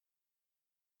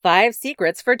5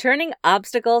 secrets for turning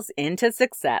obstacles into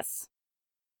success.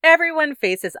 Everyone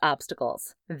faces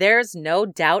obstacles. There's no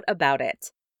doubt about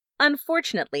it.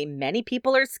 Unfortunately, many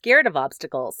people are scared of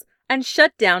obstacles and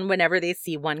shut down whenever they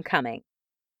see one coming.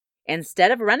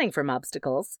 Instead of running from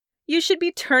obstacles, you should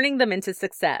be turning them into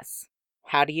success.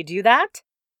 How do you do that?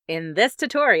 In this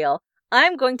tutorial,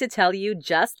 I'm going to tell you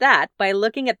just that by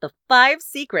looking at the 5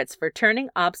 secrets for turning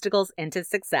obstacles into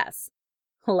success.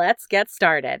 Let's get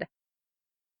started.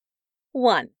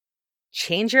 1.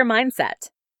 Change your mindset.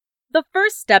 The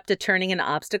first step to turning an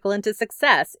obstacle into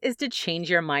success is to change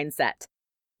your mindset.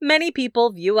 Many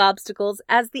people view obstacles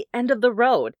as the end of the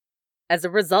road. As a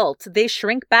result, they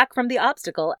shrink back from the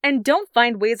obstacle and don't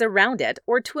find ways around it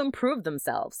or to improve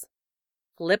themselves.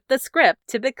 Flip the script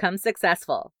to become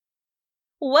successful.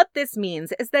 What this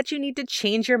means is that you need to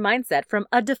change your mindset from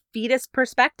a defeatist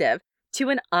perspective to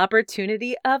an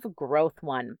opportunity of growth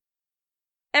one.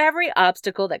 Every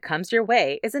obstacle that comes your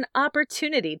way is an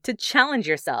opportunity to challenge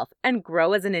yourself and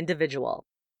grow as an individual.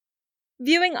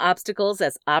 Viewing obstacles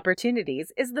as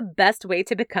opportunities is the best way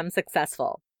to become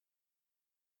successful.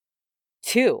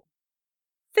 2.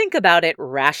 Think about it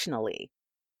rationally.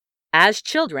 As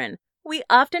children, we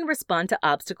often respond to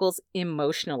obstacles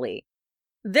emotionally.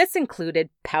 This included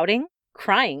pouting,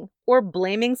 crying, or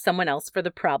blaming someone else for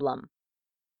the problem.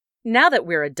 Now that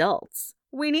we're adults,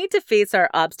 we need to face our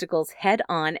obstacles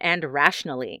head-on and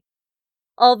rationally.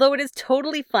 Although it is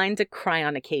totally fine to cry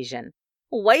on occasion,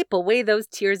 wipe away those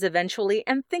tears eventually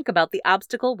and think about the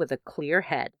obstacle with a clear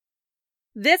head.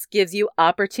 This gives you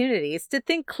opportunities to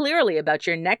think clearly about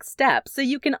your next step so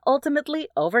you can ultimately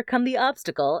overcome the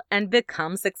obstacle and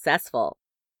become successful.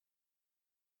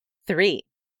 3.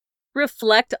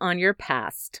 Reflect on your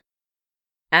past.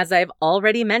 As I've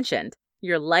already mentioned,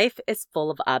 your life is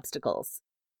full of obstacles.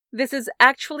 This is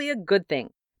actually a good thing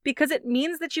because it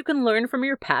means that you can learn from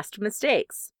your past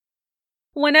mistakes.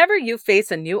 Whenever you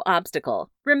face a new obstacle,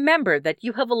 remember that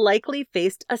you have likely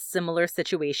faced a similar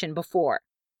situation before.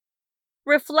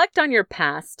 Reflect on your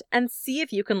past and see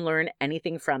if you can learn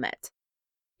anything from it.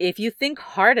 If you think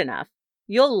hard enough,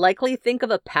 you'll likely think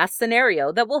of a past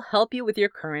scenario that will help you with your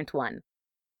current one.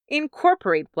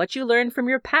 Incorporate what you learned from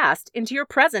your past into your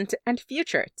present and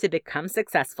future to become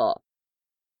successful.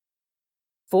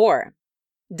 4.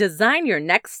 Design your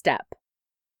next step.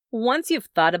 Once you've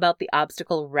thought about the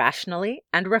obstacle rationally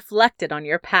and reflected on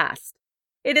your past,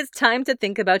 it is time to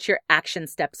think about your action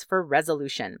steps for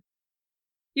resolution.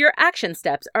 Your action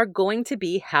steps are going to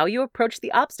be how you approach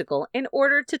the obstacle in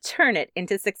order to turn it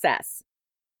into success.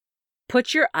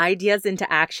 Put your ideas into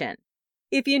action.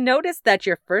 If you notice that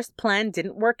your first plan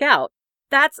didn't work out,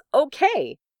 that's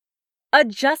okay.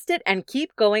 Adjust it and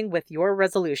keep going with your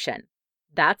resolution.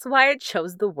 That's why I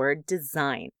chose the word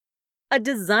design. A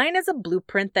design is a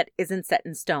blueprint that isn't set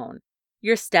in stone.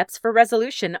 Your steps for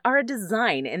resolution are a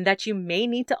design in that you may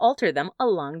need to alter them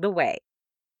along the way.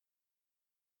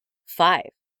 5.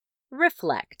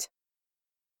 Reflect.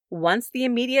 Once the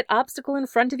immediate obstacle in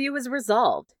front of you is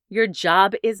resolved, your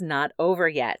job is not over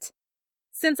yet.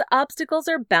 Since obstacles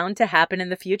are bound to happen in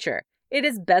the future, it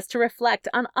is best to reflect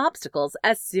on obstacles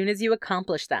as soon as you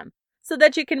accomplish them, so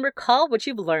that you can recall what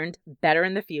you've learned better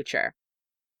in the future.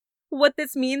 What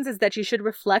this means is that you should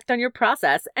reflect on your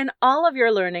process and all of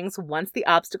your learnings once the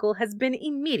obstacle has been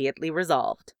immediately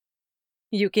resolved.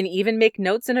 You can even make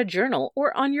notes in a journal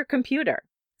or on your computer,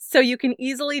 so you can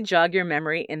easily jog your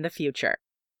memory in the future.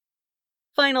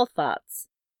 Final thoughts.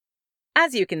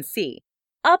 As you can see,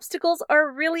 obstacles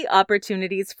are really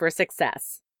opportunities for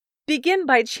success. Begin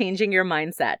by changing your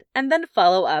mindset and then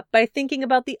follow up by thinking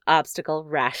about the obstacle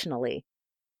rationally,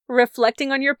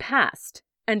 reflecting on your past,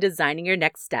 and designing your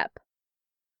next step.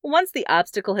 Once the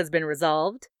obstacle has been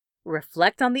resolved,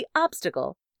 reflect on the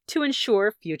obstacle to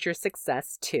ensure future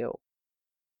success too.